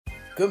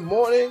Good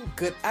morning,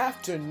 good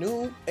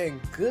afternoon,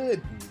 and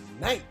good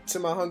night to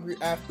my hungry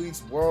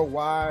athletes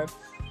worldwide.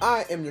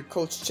 I am your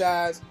coach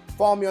Chaz.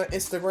 Follow me on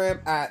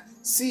Instagram at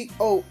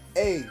COACHCHAZZ.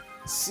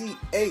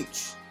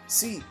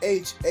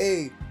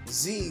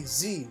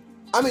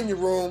 I'm in your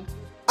room.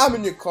 I'm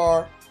in your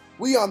car.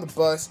 We on the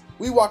bus.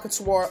 We walking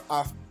toward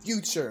our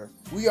future.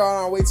 We are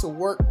on our way to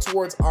work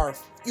towards our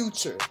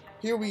future.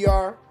 Here we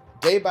are,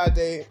 day by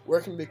day,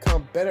 working to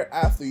become better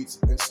athletes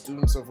and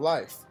students of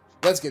life.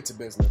 Let's get to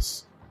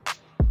business.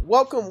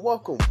 Welcome,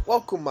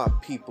 my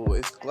people.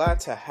 It's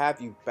glad to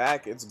have you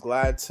back. It's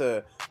glad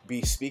to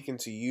be speaking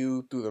to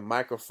you through the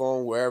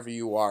microphone wherever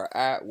you are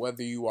at,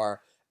 whether you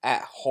are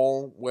at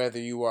home, whether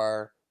you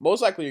are,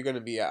 most likely you're going to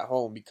be at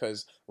home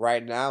because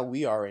right now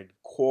we are in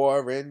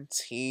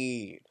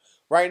quarantine.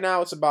 Right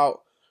now it's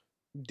about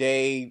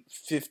day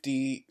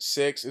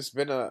 56. It's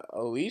been at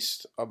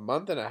least a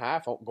month and a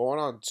half, going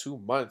on 2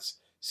 months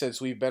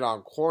since we've been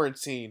on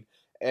quarantine.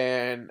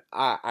 And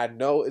I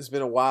know it's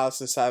been a while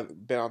since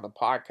I've been on the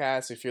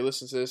podcast. If you're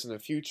listening to this in the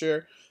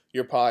future,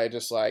 you're probably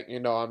just like,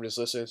 I'm just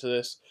listening to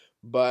this.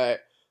 But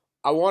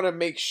I want to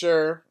make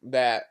sure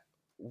that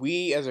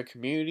we as a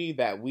community,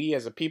 that we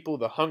as a people,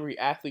 the hungry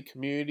athlete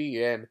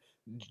community, and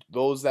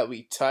those that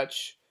we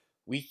touch,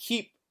 we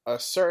keep a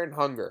certain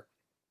hunger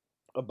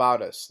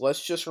about us.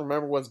 Let's just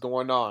remember what's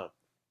going on.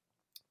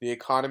 The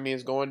economy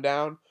is going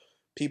down.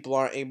 People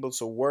aren't able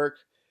to work.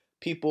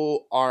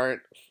 People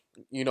are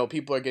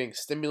getting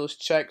stimulus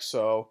checks,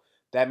 so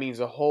that means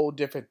a whole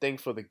different thing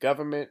for the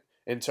government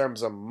in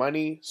terms of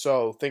money.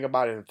 So think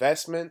about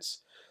investments,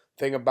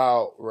 think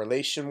about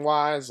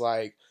relation-wise,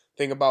 like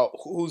think about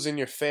who's in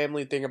your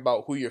family, think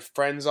about who your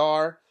friends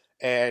are,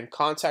 and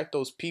contact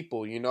those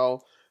people.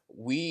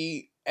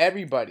 We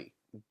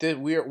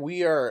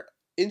are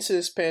into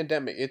this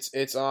pandemic.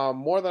 It's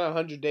more than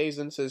 100 days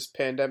into this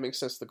pandemic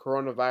since the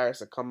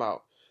coronavirus had come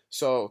out.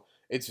 So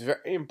it's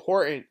very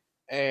important.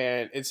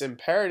 And it's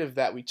imperative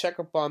that we check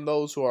up on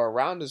those who are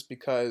around us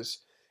because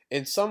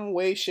in some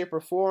way, shape, or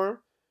form,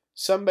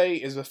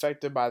 somebody is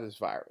affected by this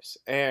virus.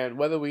 And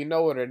whether we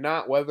know it or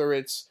not, whether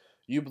it's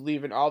you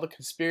believe in all the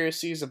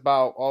conspiracies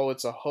about,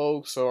 it's a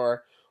hoax,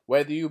 or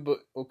whether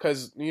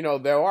because,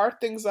 there are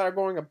things that are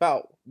going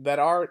about that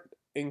are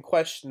in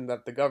question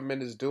that the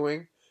government is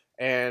doing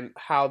and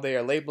how they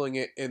are labeling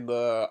it in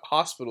the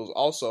hospitals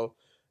also.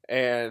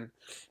 And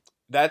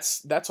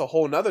that's a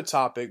whole nother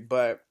topic,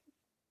 but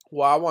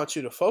what I want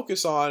you to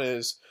focus on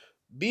is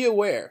be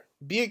aware,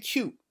 be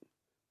acute,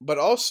 but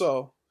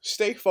also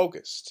stay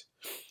focused.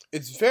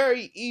 It's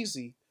very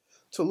easy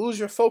to lose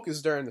your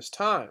focus during this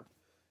time.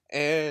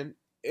 And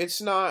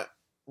it's not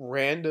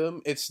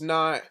random. It's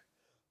not,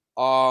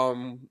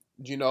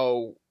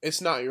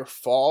 it's not your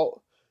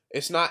fault.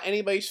 It's not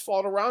anybody's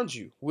fault around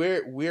you.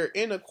 We're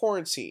in a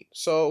quarantine.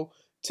 So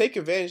take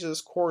advantage of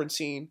this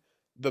quarantine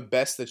the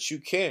best that you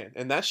can.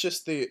 And that's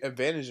just the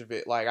advantage of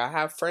it. Like, I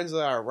have friends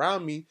that are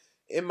around me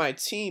in my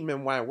team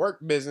and my work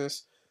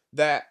business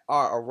that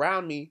are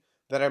around me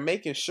that are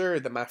making sure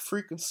that my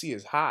frequency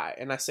is high.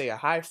 And I say a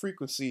high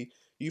frequency,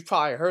 you've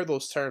probably heard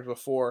those terms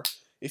before.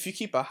 If you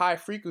keep a high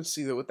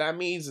frequency, what that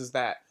means is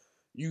that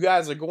you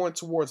guys are going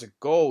towards a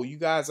goal. You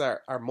guys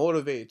are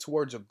motivated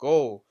towards a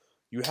goal.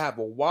 You have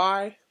a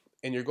why,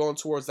 and you're going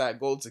towards that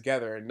goal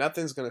together, and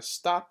nothing's going to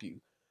stop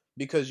you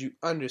because you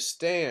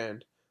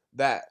understand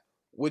that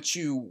what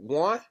you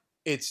want,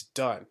 it's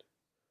done.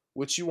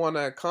 What you want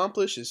to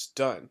accomplish is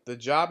done. The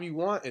job you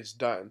want, it's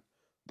done.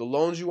 The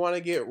loans you want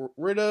to get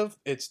rid of,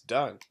 it's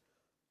done.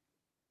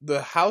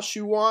 The house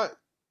you want,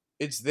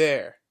 it's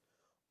there.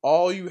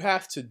 All you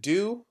have to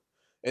do,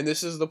 and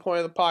this is the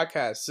point of the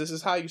podcast, this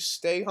is how you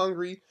stay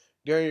hungry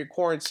during your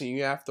quarantine.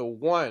 You have to,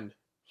 1,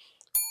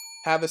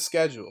 have a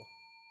schedule,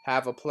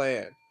 have a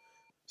plan.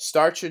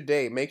 Start your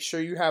day. Make sure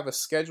you have a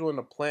schedule and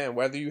a plan,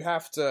 whether you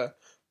have to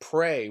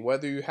pray,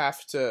 whether you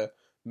have to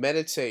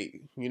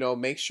meditate,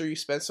 make sure you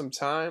spend some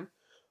time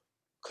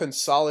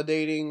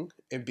consolidating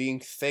and being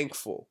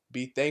thankful.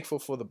 Be thankful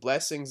for the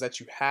blessings that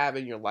you have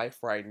in your life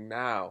right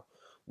now.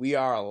 We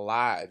are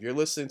alive. You're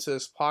listening to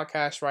this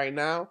podcast right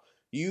now.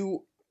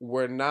 You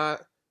were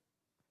not,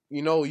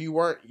 you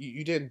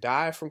didn't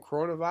die from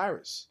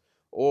coronavirus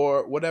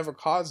or whatever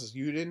causes.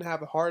 You didn't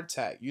have a heart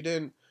attack. You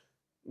didn't,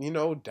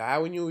 die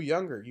when you were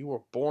younger. You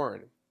were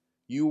born.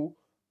 You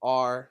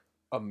are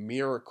a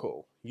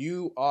miracle.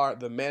 You are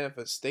the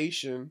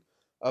manifestation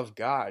of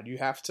God. You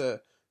have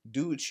to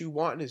do what you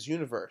want in this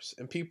universe.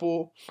 And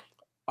people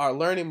are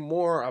learning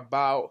more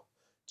about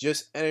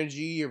just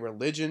energy and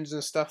religions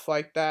and stuff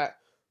like that.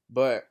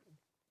 But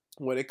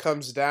when it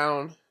comes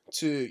down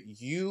to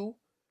you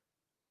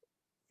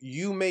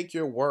make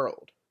your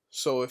world.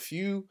 So if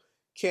you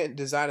can't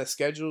design a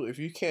schedule, if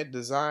you can't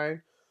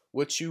design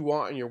what you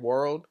want in your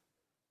world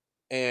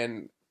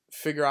and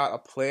figure out a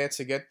plan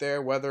to get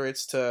there, whether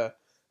it's to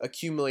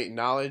accumulate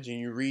knowledge and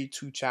you read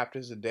 2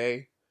 chapters a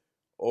day,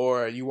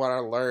 or you want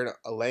to learn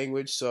a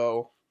language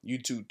so you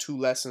do 2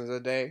 lessons a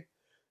day,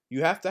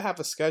 you have to have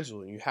a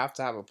schedule. You have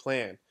to have a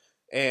plan.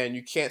 And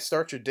you can't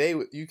start your day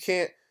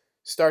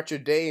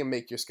and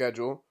make your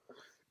schedule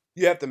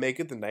You have to make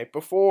it the night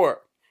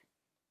before.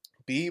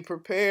 Be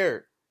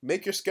prepared.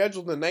 Make your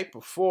schedule the night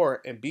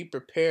before and be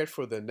prepared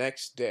for the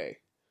next day.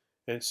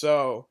 And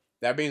so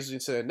that brings me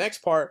to the next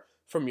part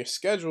from your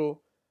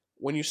schedule.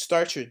 When you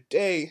start your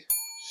day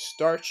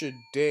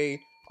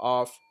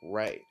off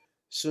right.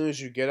 As soon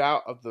as you get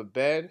out of the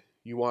bed,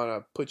 you want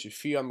to put your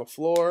feet on the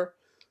floor,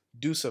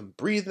 do some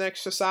breathing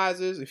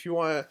exercises. If you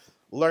want to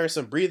learn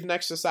some breathing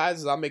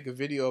exercises, I'll make a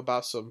video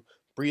about some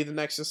breathing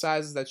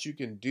exercises that you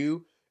can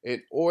do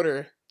in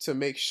order to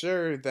make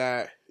sure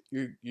that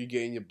you're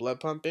getting your blood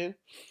pumping,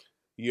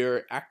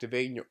 you're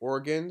activating your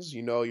organs,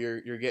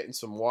 you're getting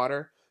some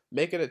water.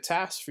 Make it a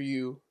task for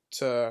you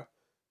to,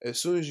 as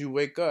soon as you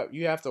wake up,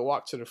 you have to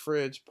walk to the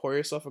fridge, pour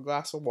yourself a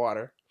glass of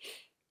water,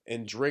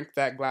 and drink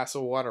that glass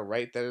of water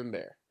right then and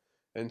there.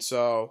 And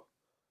so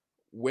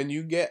when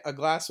you get a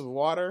glass of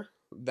water,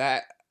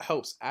 that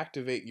helps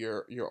activate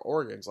your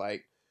organs.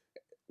 Like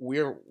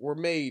we're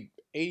made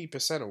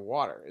 80% of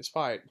water. It's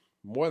probably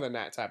more than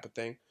that type of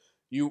thing.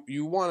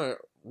 You want to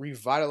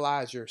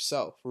revitalize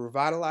yourself,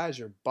 revitalize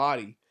your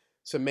body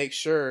to make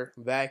sure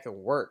that it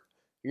can work.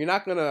 You're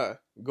not gonna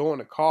go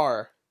in a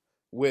car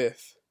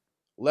with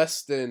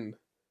less than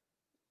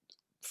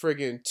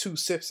friggin' 2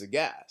 sips of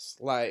gas.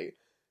 Like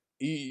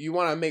you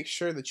want to make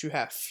sure that you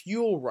have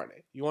fuel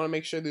running. You want to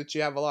make sure that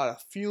you have a lot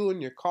of fuel in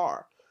your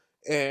car.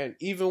 And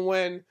even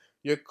when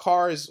your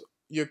car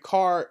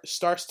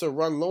starts to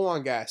run low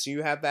on gas,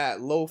 you have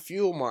that low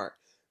fuel mark.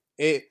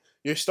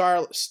 Your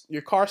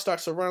car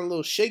starts to run a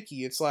little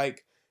shaky. It's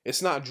like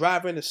it's not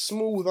driving as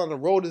smooth on the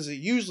road as it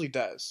usually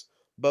does.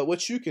 But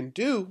what you can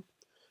do,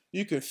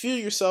 you can fuel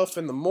yourself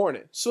in the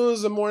morning. As soon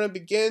as the morning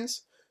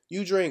begins,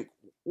 you drink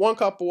 1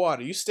 cup of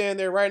water. You stand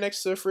there right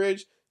next to the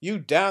fridge. You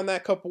down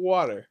that cup of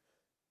water.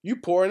 You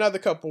pour another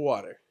cup of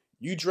water.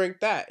 You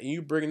drink that, and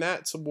you bring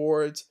that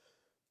towards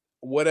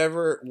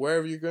wherever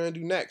you're going to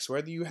do next.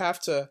 Whether you have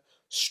to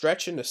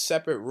stretch in a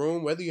separate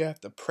room, whether you have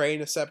to pray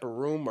in a separate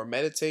room or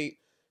meditate,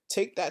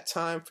 take that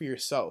time for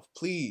yourself.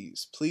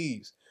 Please,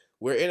 please.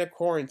 We're in a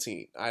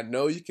quarantine. I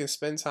know you can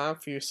spend time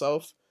for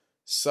yourself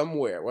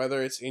somewhere,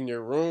 whether it's in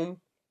your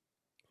room,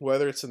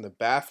 whether it's in the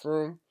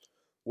bathroom,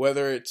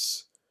 whether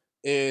it's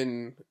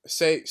in,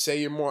 say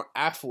you're more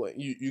affluent,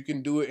 you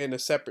can do it in a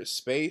separate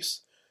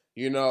space.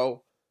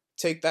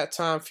 Take that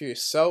time for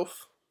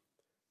yourself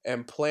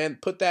and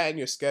put that in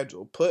your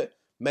schedule. Put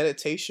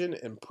meditation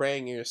and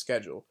praying in your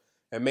schedule.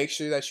 And make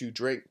sure that you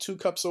drink 2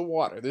 cups of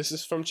water. This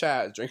is from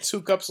Chad. Drink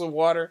 2 cups of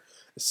water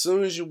as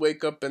soon as you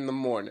wake up in the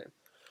morning.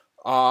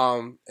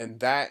 And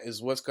that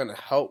is what's going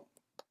to help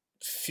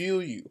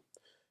fuel you.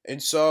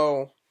 And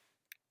so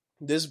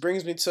this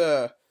brings me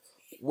to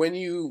when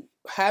you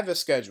have a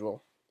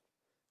schedule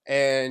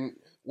and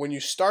when you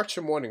start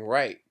your morning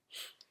right,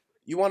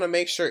 you want to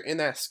make sure in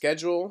that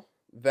schedule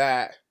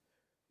that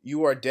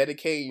you are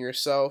dedicating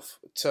yourself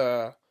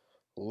to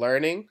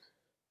learning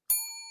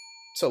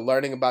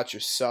about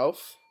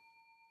yourself,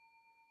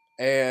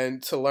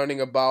 and to learning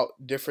about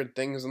different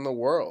things in the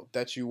world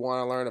that you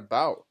want to learn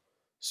about.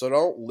 So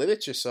don't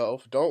limit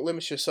yourself. Don't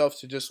limit yourself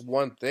to just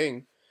one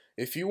thing.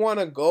 If you want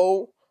to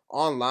go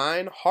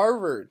online,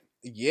 Harvard,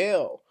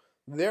 Yale,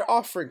 they're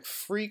offering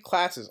free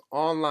classes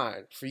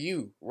online for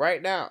you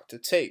right now to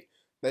take,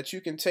 that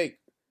you can take.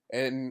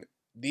 And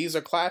these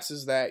are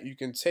classes that you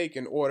can take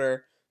in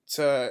order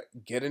to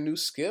get a new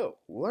skill.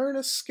 Learn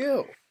a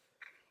skill.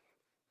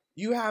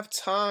 You have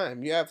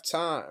time.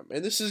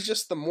 And this is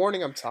just the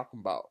morning I'm talking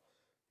about.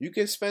 You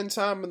can spend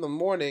time in the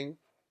morning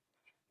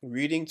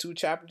reading 2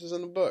 chapters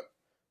in a book.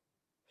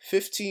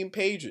 15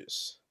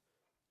 pages.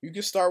 You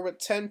can start with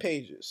 10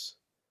 pages.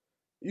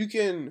 You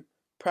can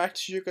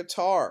practice your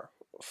guitar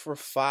for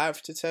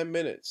 5 to 10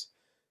 minutes.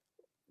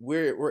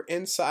 We're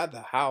inside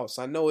the house.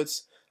 I know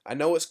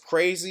it's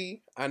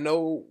crazy. I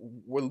know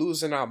we're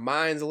losing our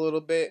minds a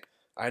little bit.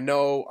 I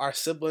know our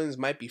siblings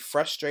might be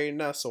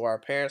frustrating us, or our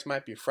parents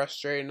might be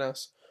frustrating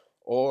us,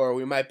 or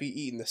we might be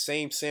eating the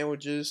same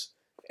sandwiches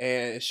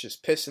and it's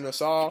just pissing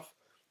us off.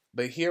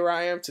 But here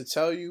I am to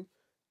tell you,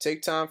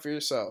 take time for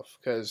yourself,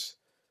 because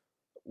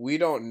we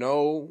don't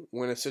know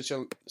when a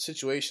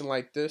situation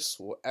like this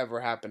will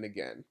ever happen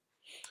again.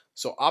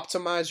 So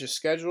optimize your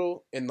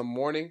schedule in the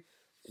morning,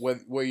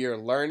 where you're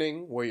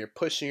learning, where you're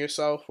pushing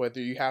yourself, whether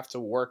you have to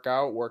work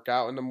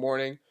out in the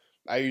morning.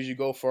 I usually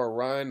go for a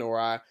run, or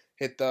I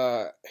hit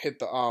the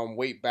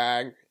weight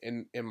bag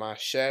in my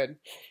shed.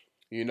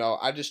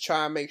 I just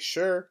try and make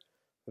sure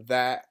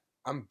that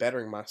I'm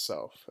bettering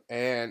myself.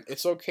 And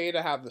it's okay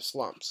to have the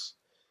slumps.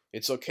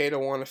 It's okay to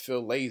want to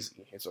feel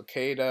lazy. It's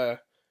okay to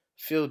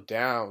feel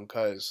down,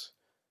 because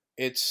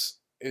it's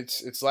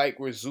like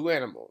we're zoo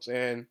animals.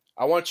 And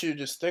I want you to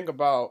just think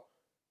about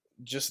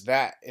just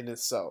that in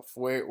itself.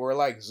 We're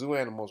like zoo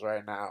animals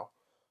right now.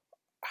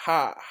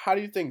 How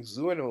do you think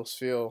zoo animals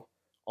feel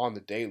on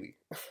the daily?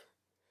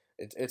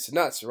 It's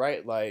nuts,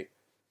 right? Like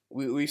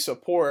we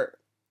support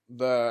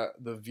the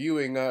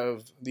viewing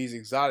of these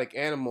exotic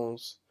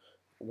animals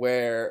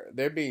where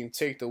they're being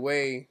taken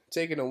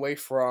away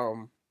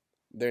from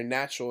their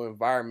natural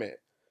environment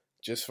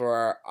just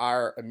for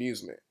our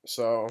amusement.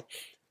 So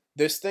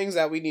there's things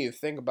that we need to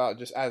think about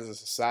just as a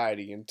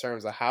society in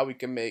terms of how we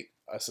can make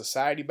a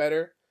society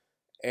better.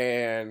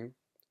 And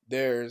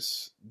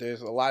there's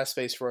a lot of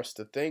space for us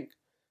to think,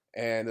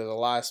 and there's a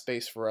lot of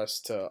space for us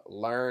to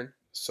learn.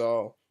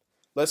 So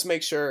let's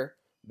make sure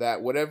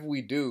that whatever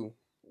we do,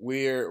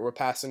 we're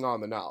passing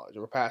on the knowledge,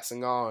 we're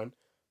passing on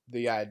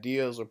the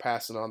ideals, we're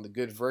passing on the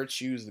good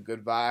virtues, the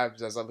good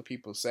vibes, as other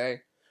people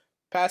say.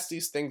 Pass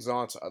these things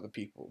on to other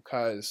people,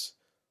 because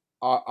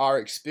our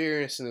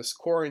experience in this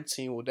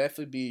quarantine will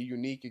definitely be a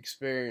unique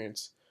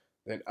experience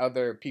than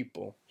other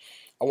people.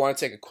 I want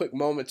to take a quick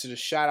moment to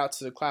just shout out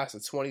to the class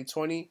of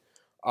 2020.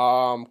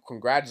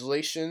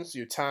 Congratulations,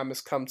 your time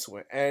has come to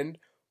an end.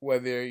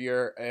 Whether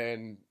you're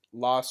in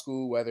law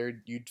school,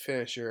 whether you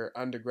finish your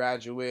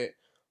undergraduate,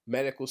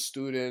 medical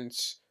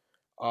students,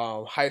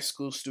 high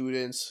school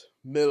students,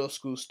 middle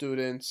school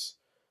students,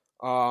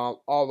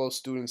 all those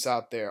students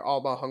out there,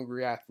 all the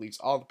hungry athletes,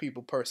 all the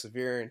people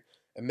persevering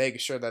and making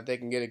sure that they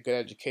can get a good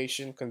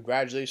education.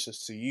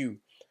 Congratulations to you.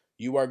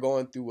 You are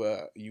going through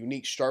a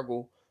unique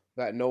struggle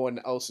that no one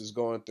else is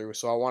going through.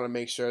 So I want to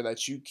make sure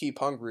that you keep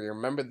hungry.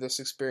 Remember this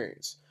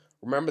experience.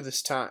 Remember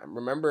this time.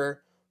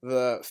 Remember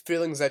the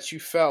feelings that you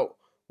felt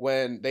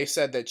when they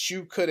said that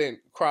you couldn't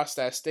cross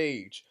that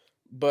stage.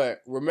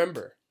 But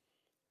remember,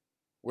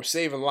 we're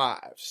saving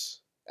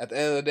lives. At the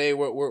end of the day,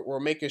 we're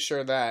making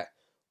sure that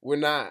we're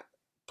not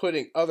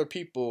putting other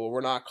people,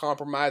 we're not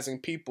compromising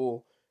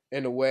people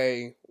in a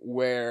way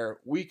where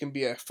we can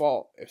be at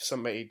fault if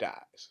somebody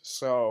dies.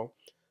 So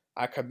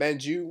I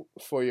commend you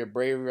for your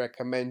bravery. I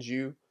commend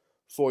you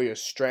for your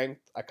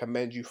strength. I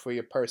commend you for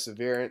your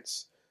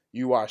perseverance.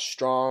 You are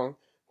strong.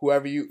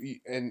 Whoever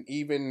and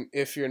even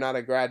if you're not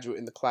a graduate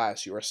in the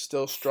class, you are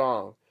still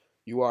strong.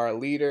 You are a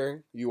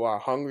leader. You are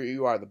hungry.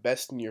 You are the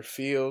best in your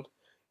field,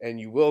 and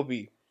you will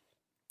be.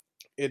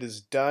 It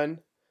is done.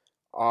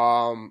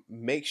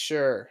 Make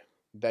sure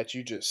that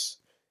you just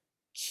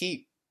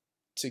keep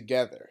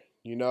together.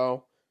 You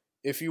know,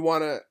 if you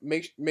want to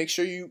make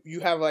sure you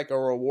have like a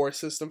reward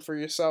system for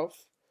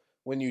yourself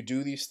when you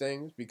do these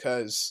things,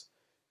 because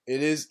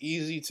it is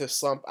easy to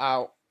slump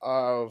out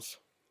of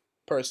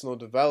personal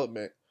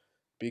development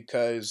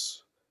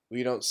because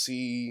we don't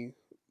see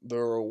the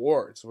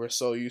rewards. We're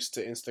so used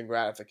to instant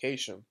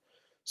gratification.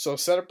 So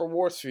set up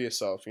rewards for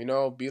yourself. You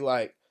know, be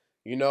like,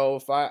 you know,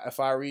 if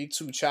I read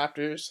 2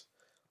 chapters,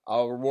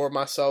 I'll reward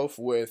myself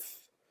with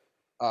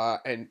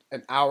an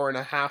hour and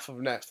a half of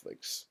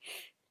Netflix.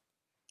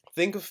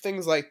 Think of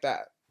things like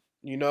that,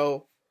 you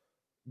know.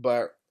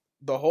 But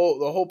the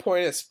whole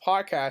point of this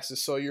podcast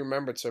is so you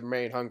remember to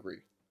remain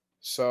hungry.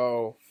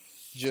 So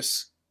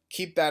just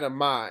keep that in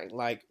mind.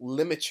 Like,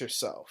 limit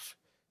yourself.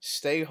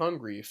 Stay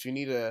hungry. If you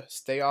need to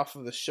stay off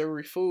of the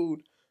sugary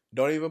food,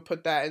 don't even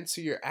put that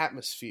into your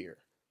atmosphere.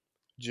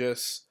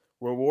 Just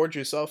reward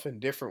yourself in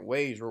different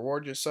ways.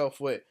 Reward yourself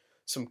with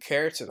some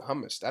carrots and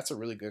hummus. That's a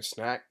really good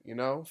snack, you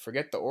know.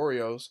 Forget the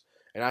Oreos.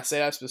 And I say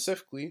that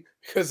specifically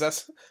because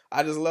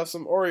I just love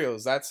some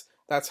Oreos.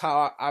 That's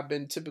how I've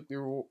been typically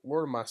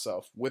rewarding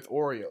myself, with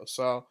Oreos.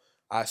 So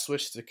I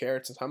switched to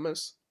carrots and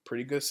hummus.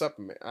 Pretty good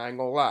supplement. I ain't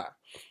gonna lie.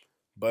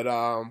 But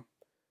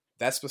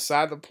that's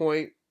beside the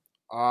point.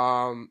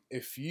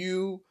 If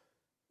you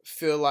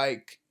feel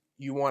like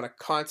you want to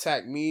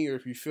contact me, or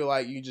if you feel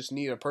like you just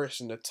need a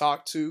person to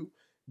talk to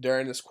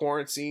during this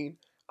quarantine,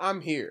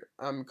 I'm here.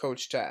 I'm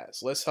Coach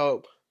Taz. Let's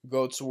help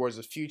go towards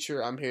the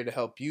future. I'm here to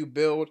help you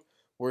build.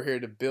 We're here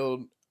to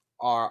build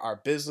our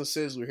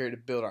businesses. We're here to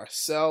build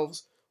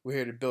ourselves. We're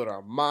here to build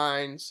our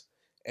minds.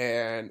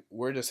 And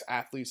we're just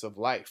athletes of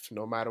life,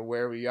 no matter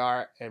where we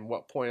are and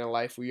what point in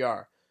life we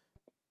are.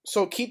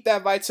 So keep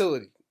that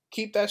vitality.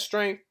 Keep that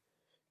strength.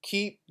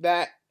 Keep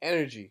that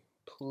energy,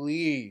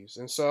 please.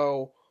 And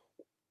so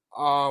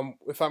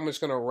if I'm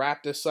just going to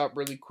wrap this up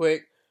really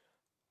quick,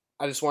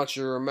 I just want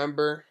you to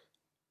remember,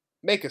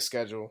 make a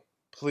schedule,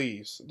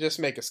 please. Just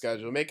make a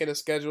schedule. Making a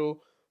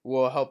schedule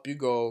will help you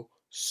go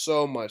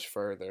so much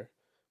further.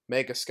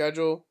 Make a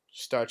schedule,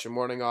 start your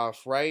morning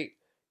off right,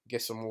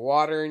 get some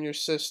water in your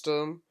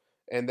system,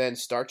 and then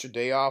start your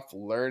day off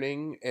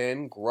learning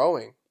and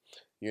growing.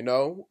 You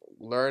know,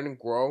 learn and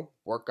grow,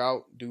 work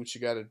out, do what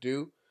you got to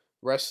do.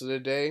 Rest of the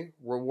day,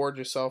 reward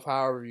yourself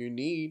however you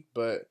need,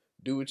 but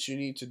do what you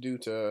need to do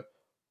to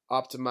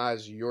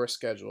optimize your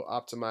schedule,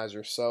 optimize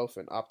yourself,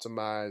 and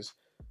optimize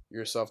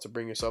yourself to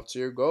bring yourself to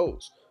your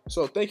goals.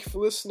 So thank you for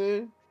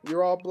listening.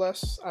 You're all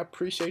blessed. I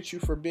appreciate you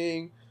for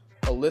being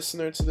a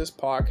listener to this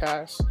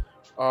podcast.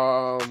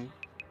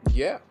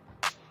 Yeah.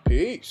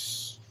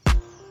 Peace.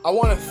 I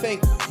want to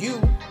thank you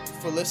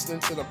for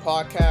listening to the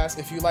podcast.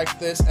 If you like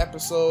this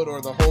episode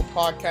or the whole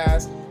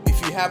podcast,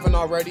 if you haven't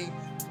already,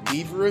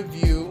 leave a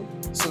review,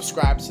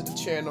 subscribe to the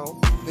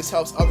channel. This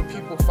helps other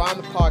people find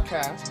the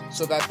podcast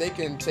so that they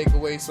can take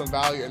away some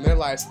value in their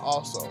lives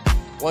also.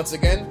 Once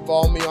again,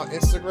 follow me on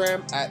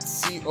Instagram at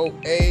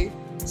COACHCHAZZ.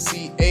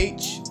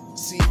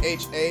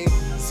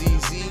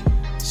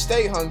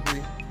 Stay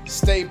hungry,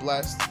 stay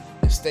blessed,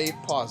 and stay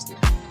positive.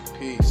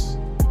 Peace.